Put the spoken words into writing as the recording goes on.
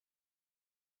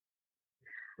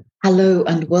Hello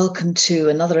and welcome to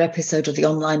another episode of the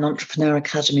Online Entrepreneur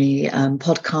Academy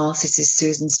podcast. This is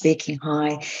Susan speaking.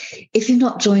 Hi. If you've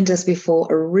not joined us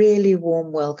before, a really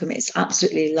warm welcome. It's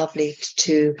absolutely lovely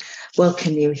to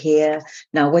welcome you here.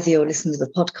 Now, whether you're listening to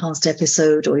the podcast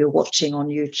episode or you're watching on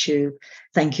YouTube,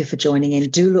 thank you for joining in.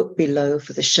 Do look below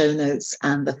for the show notes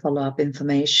and the follow-up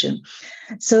information.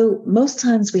 So most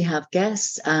times we have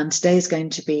guests, and today is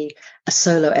going to be a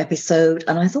solo episode.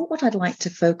 And I thought what I'd like to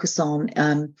focus on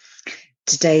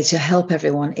today to help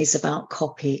everyone is about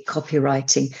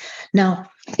copywriting. Now,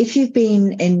 if you've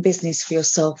been in business for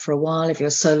yourself for a while, if you're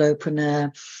a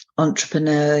solopreneur,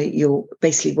 entrepreneur, you're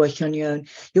basically working on your own,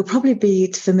 you'll probably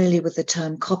be familiar with the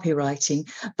term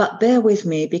copywriting. But bear with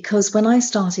me, because when I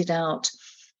started out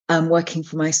working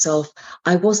for myself,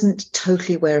 I wasn't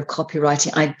totally aware of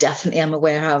copywriting. I definitely am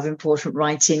aware how important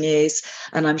writing is,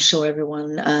 and I'm sure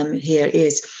everyone here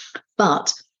is.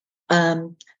 But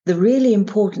the really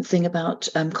important thing about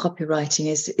copywriting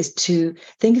is to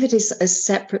think of it as a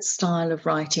separate style of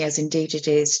writing, as indeed it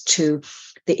is to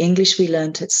the English we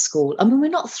learnt at school. I mean, we're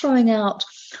not throwing out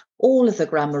all of the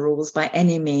grammar rules by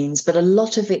any means, but a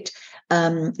lot of it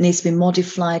needs to be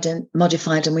modified,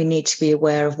 and we need to be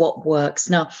aware of what works.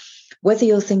 Now, whether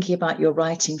you're thinking about your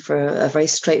writing for a very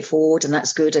straightforward, and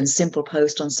that's good, and simple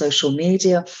post on social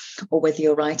media, or whether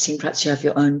you're writing, perhaps you have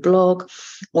your own blog,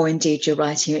 or indeed you're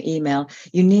writing your email,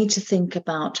 you need to think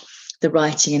about the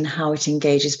writing and how it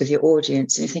engages with your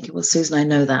audience. And you're thinking, well, Susan, I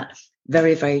know that.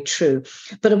 Very, very true.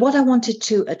 But what I wanted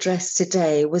to address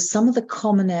today was some of the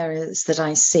common areas that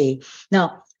I see.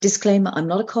 Now, disclaimer, I'm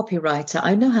not a copywriter.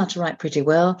 I know how to write pretty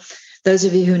well. Those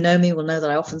of you who know me will know that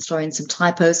I often throw in some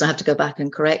typos. I have to go back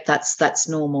and correct. That's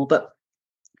normal.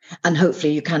 And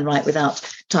hopefully you can write without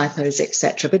typos,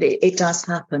 etc. But it does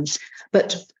happen.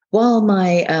 But while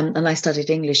and I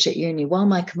studied English at uni, while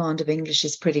my command of English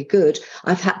is pretty good,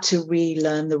 I've had to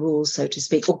relearn the rules, so to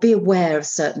speak, or be aware of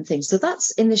certain things. So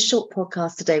that's in this short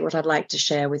podcast today what I'd like to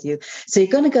share with you. So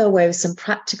you're going to go away with some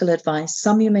practical advice.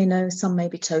 Some you may know, some may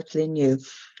be totally new.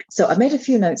 So I made a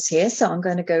few notes here, so I'm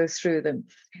going to go through them.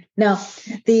 Now,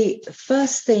 the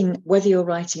first thing, whether you're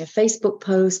writing a Facebook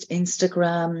post,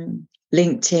 Instagram,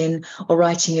 LinkedIn, or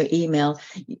writing your email,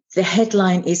 the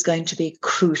headline is going to be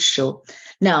crucial.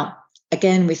 Now,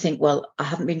 again, we think, well, I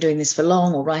haven't been doing this for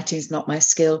long, or writing is not my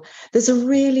skill. There's a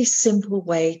really simple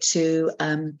way to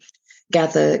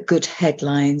gather good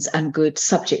headlines and good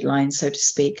subject lines, so to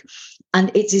speak. And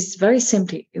it is very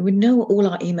simply, we know all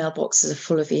our email boxes are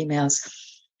full of emails.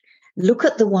 Look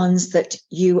at the ones that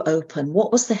you open.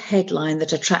 What was the headline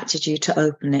that attracted you to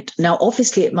open it? Now,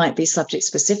 obviously, it might be subject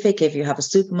specific. If you have a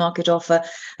supermarket offer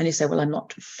and you say, well,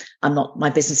 my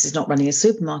business is not running a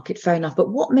supermarket, fair enough. But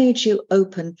what made you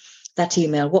open that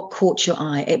email? What caught your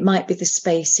eye? It might be the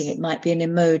spacing. It might be an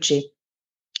emoji.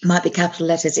 It might be capital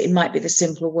letters. It might be the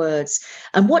simple words.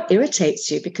 And what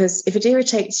irritates you? Because if it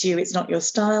irritates you, it's not your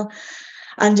style,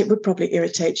 and it would probably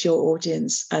irritate your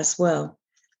audience as well.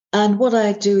 And what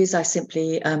I do is I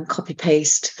simply copy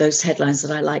paste those headlines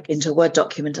that I like into a Word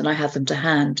document, and I have them to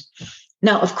hand.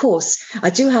 Now, of course, I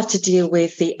do have to deal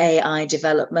with the AI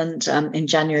development in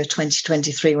January of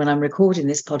 2023 when I'm recording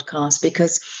this podcast,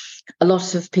 because a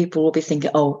lot of people will be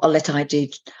thinking, oh, I'll let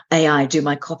AI do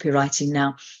my copywriting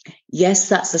now. Yes,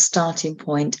 that's the starting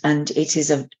point, and it is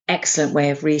an excellent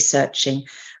way of researching.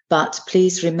 But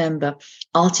please remember,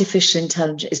 artificial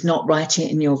intelligence is not writing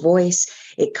it in your voice.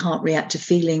 It can't react to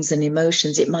feelings and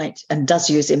emotions. It might and does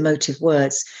use emotive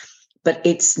words, but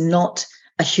it's not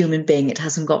a human being. It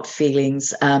hasn't got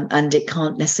feelings, and it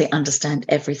can't necessarily understand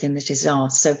everything that is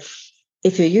asked. So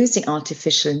if you're using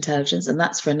artificial intelligence, and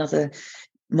that's for another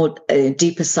more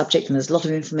deeper subject, and there's a lot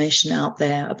of information out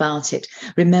there about it,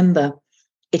 remember,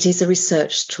 it is a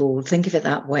research tool. Think of it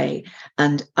that way.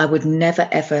 And I would never,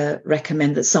 ever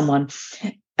recommend that someone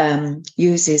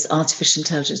uses artificial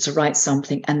intelligence to write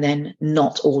something and then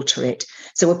not alter it.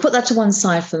 So we'll put that to one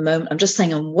side for the moment. I'm just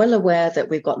saying I'm well aware that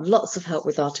we've got lots of help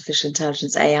with artificial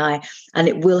intelligence, AI, and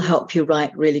it will help you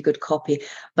write really good copy,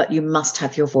 but you must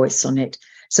have your voice on it.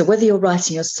 So whether you're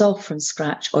writing yourself from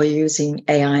scratch or using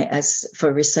AI as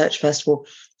for research, first of all,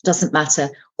 doesn't matter.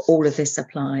 All of this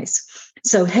applies.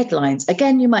 So headlines,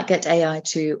 again, you might get AI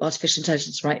to artificial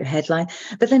intelligence to write your headline,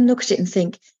 but then look at it and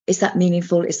think, is that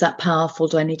meaningful? Is that powerful?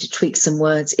 Do I need to tweak some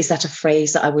words? Is that a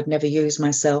phrase that I would never use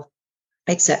myself,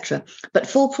 etc.? But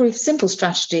foolproof, simple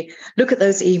strategy, look at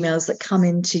those emails that come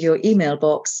into your email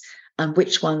box and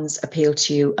which ones appeal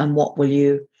to you, and what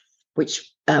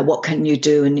can you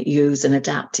do and use and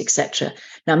adapt, etc.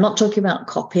 Now, I'm not talking about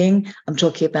copying. I'm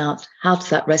talking about how does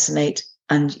that resonate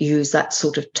and use that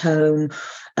sort of tone,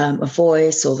 a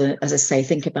voice, or as I say,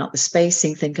 think about the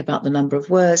spacing, think about the number of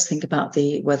words, think about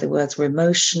whether words were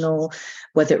emotional,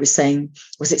 whether it was saying,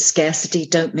 was it scarcity,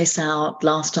 don't miss out,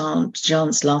 last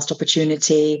chance, last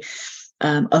opportunity,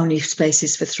 only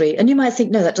spaces for 3. And you might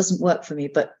think, no, that doesn't work for me.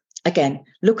 But again,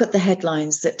 look at the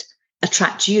headlines that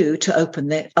attract you to open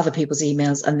the other people's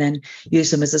emails and then use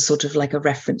them as a sort of like a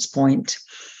reference point.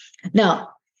 Now,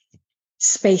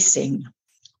 spacing.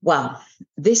 Wow,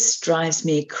 this drives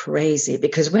me crazy,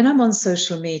 because when I'm on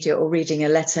social media or reading a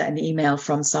letter, an email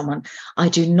from someone, I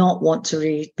do not want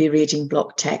to be reading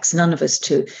block text. None of us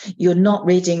do. You're not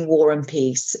reading War and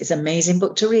Peace. It's an amazing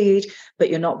book to read, but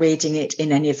you're not reading it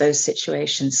in any of those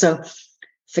situations. So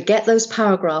forget those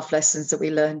paragraph lessons that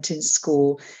we learned in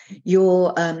school.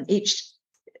 Each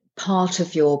part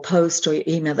of your post or your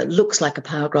email that looks like a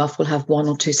paragraph will have 1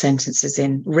 or 2 sentences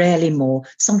in, rarely more.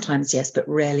 Sometimes yes, but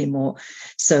rarely more.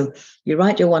 So you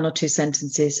write your 1 or 2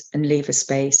 sentences and leave a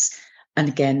space. And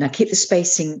again, now keep the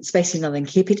spacing nothing,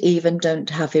 keep it even. Don't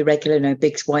have irregular, no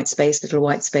big white space, little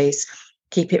white space.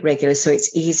 Keep it regular so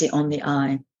it's easy on the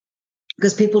eye.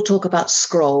 Because people talk about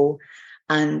scroll,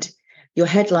 and your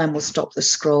headline will stop the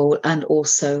scroll, and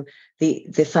also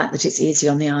the fact that it's easy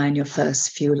on the eye in your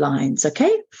first few lines.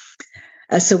 Okay.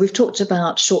 So we've talked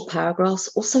about short paragraphs,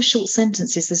 also short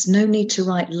sentences. There's no need to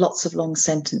write lots of long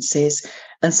sentences.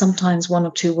 And sometimes 1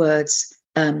 or 2 words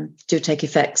do take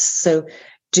effects. So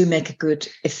do make a good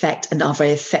effect and are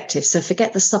very effective. So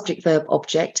forget the subject, verb,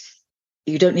 object.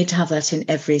 You don't need to have that in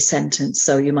every sentence.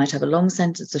 So you might have a long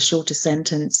sentence, a shorter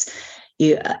sentence.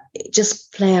 You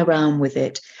just play around with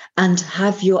it and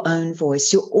have your own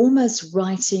voice. You're almost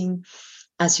writing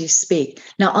as you speak.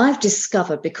 Now, I've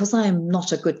discovered, because I am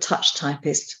not a good touch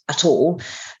typist at all,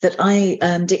 that I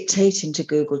dictate into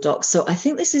Google Docs. So I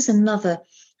think this is another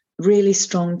really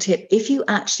strong tip. If you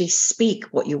actually speak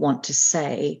what you want to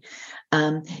say,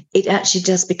 it actually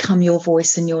does become your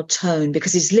voice and your tone,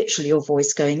 because it's literally your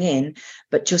voice going in,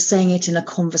 but you're saying it in a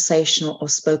conversational or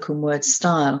spoken word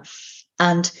style.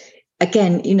 And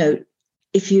again,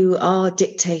 if you are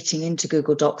dictating into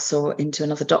Google Docs or into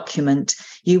another document,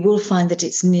 you will find that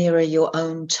it's nearer your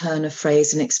own turn of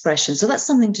phrase and expression. So that's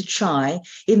something to try,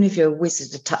 even if you're a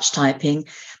wizard at touch typing,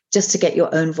 just to get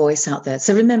your own voice out there.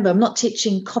 So remember, I'm not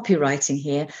teaching copywriting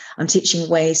here. I'm teaching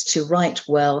ways to write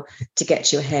well to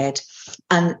get you ahead.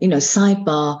 And,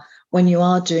 sidebar, when you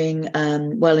are doing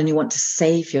well and you want to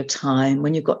save your time,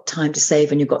 when you've got time to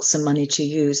save and you've got some money to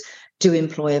use, do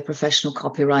employ a professional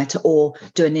copywriter or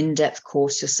do an in-depth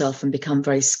course yourself and become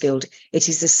very skilled. It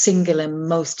is the singular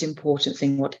most important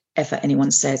thing, whatever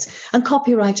anyone says. And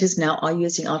copywriters now are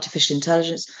using artificial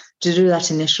intelligence to do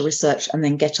that initial research and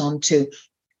then get on to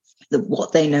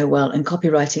what they know well. And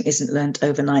copywriting isn't learned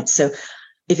overnight. So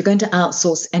if you're going to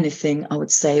outsource anything, I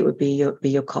would say it would be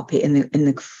your copy in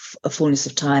the fullness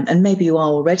of time. And maybe you are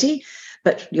already,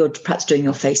 but you're perhaps doing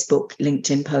your Facebook,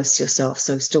 LinkedIn posts yourself.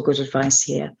 So still good advice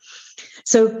here.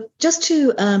 So just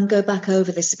to go back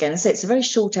over this again, I say it's a very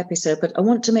short episode, but I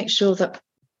want to make sure that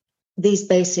these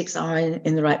basics are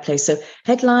in the right place. So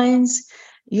headlines,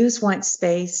 use white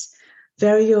space,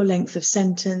 vary your length of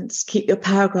sentence, keep your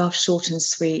paragraph short and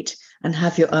sweet, and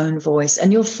have your own voice.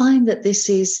 And you'll find that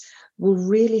will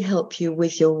really help you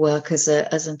with your work as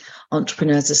an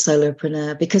entrepreneur, as a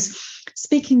solopreneur, because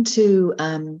speaking to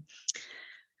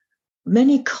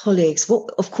many colleagues,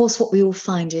 what we all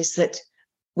find is that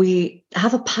we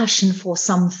have a passion for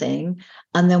something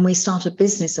and then we start a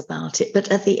business about it.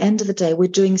 But at the end of the day, we're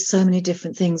doing so many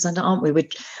different things, and aren't we?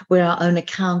 We're our own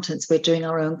accountants. We're doing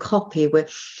our own copy.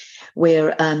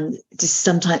 We're just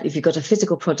sometimes, if you've got a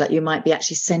physical product, you might be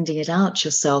actually sending it out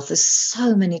yourself. There's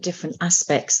so many different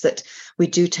aspects that we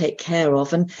do take care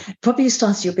of. And probably you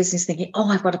started your business thinking, oh,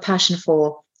 I've got a passion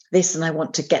for this and I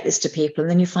want to get this to people.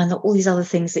 And then you find that all these other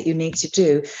things that you need to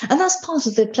do. And that's part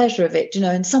of the pleasure of it.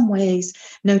 In some ways,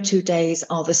 no 2 days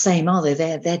are the same, are they?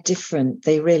 They're different.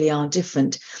 They really are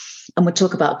different. And we'll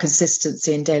talk about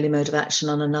consistency and daily mode of action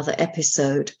on another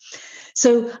episode.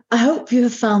 So I hope you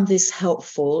have found this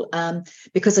helpful,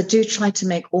 because I do try to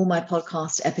make all my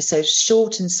podcast episodes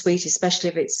short and sweet, especially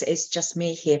if it's just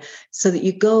me here, so that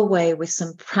you go away with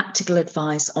some practical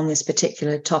advice on this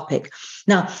particular topic.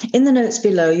 Now, in the notes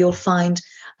below, you'll find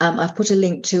I've put a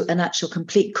link to an actual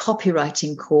complete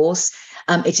copywriting course.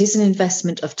 It is an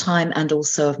investment of time and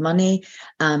also of money,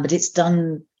 but it's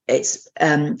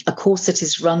a course that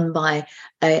is run by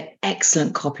an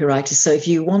excellent copywriter. So if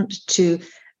you want to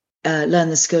learn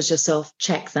the skills yourself,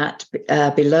 check that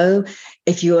below.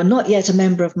 If you are not yet a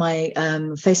member of my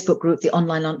Facebook group, the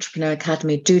Online Entrepreneur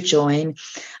Academy, do join.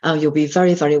 You'll be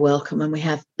very, very welcome. And we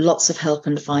have lots of help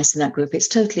and advice in that group. It's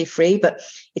totally free, but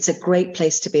it's a great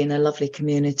place to be in a lovely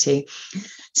community.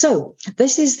 So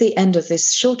this is the end of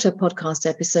this shorter podcast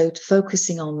episode,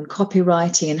 focusing on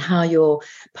copywriting and how your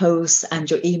posts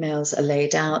and your emails are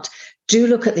laid out. Do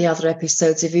look at the other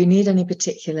episodes. If you need any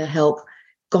particular help,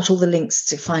 got all the links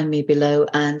to find me below.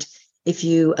 And if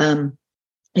you,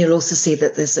 you'll also see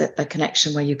that there's a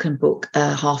connection where you can book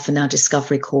a half an hour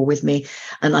discovery call with me,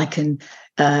 and I can,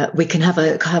 we can have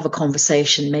a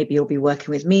conversation. Maybe you'll be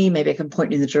working with me. Maybe I can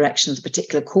point you in the direction of the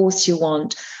particular course you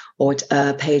want, or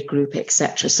a paid group,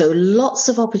 etc. So lots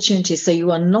of opportunities. So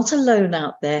you are not alone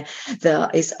out there. There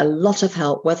is a lot of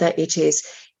help, whether it is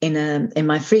in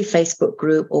my free Facebook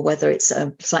group, or whether it's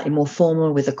slightly more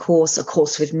formal with a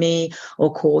course with me, or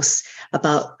a course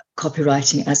about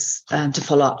copywriting as to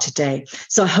follow up today.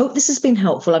 So I hope this has been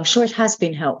helpful. I'm sure it has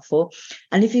been helpful.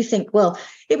 And if you think, well,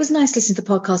 it was nice listening to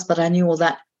the podcast, but I knew all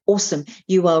that, awesome.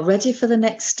 You are ready for the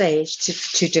next stage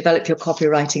to develop your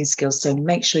copywriting skills. So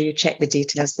make sure you check the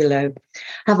details below.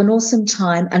 Have an awesome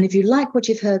time. And if you like what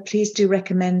you've heard, please do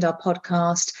recommend our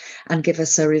podcast and give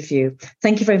us a review.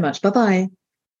 Thank you very much. Bye-bye.